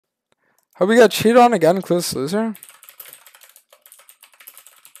Hope we got cheated on again, clueless loser.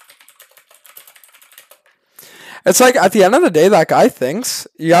 It's like at the end of the day, that guy thinks.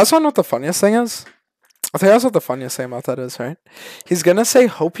 You guys want to know what the funniest thing is? I'll tell you guys what the funniest thing about that is, right? He's gonna say,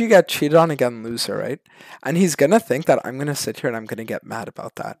 "Hope you get cheated on again, loser," right? And he's gonna think that I'm gonna sit here and I'm gonna get mad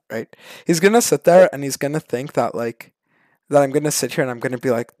about that, right? He's gonna sit there and he's gonna think that like that I'm gonna sit here and I'm gonna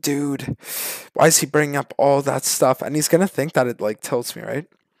be like, dude, why is he bringing up all that stuff? And he's gonna think that it like tilts me, right?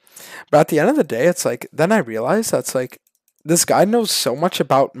 But at the end of the day, it's like then I realize that's like this guy knows so much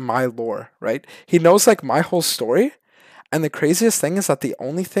about my lore, right? He knows like my whole story. And the craziest thing is that the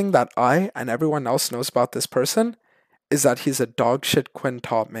only thing that I and everyone else knows about this person is that he's a dog shit Quinn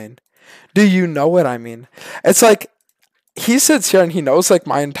top main. Do you know what I mean? It's like he sits here and he knows like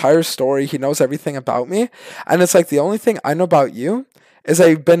my entire story. He knows everything about me. And it's like the only thing I know about you is that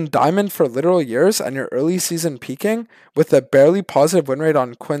you've been diamond for literal years and your early season peaking with a barely positive win rate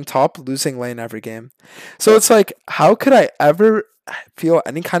on Quinn top, losing lane every game. So it's like, how could I ever feel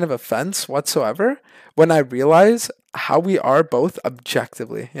any kind of offense whatsoever when I realize how we are both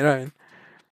objectively? You know what I mean?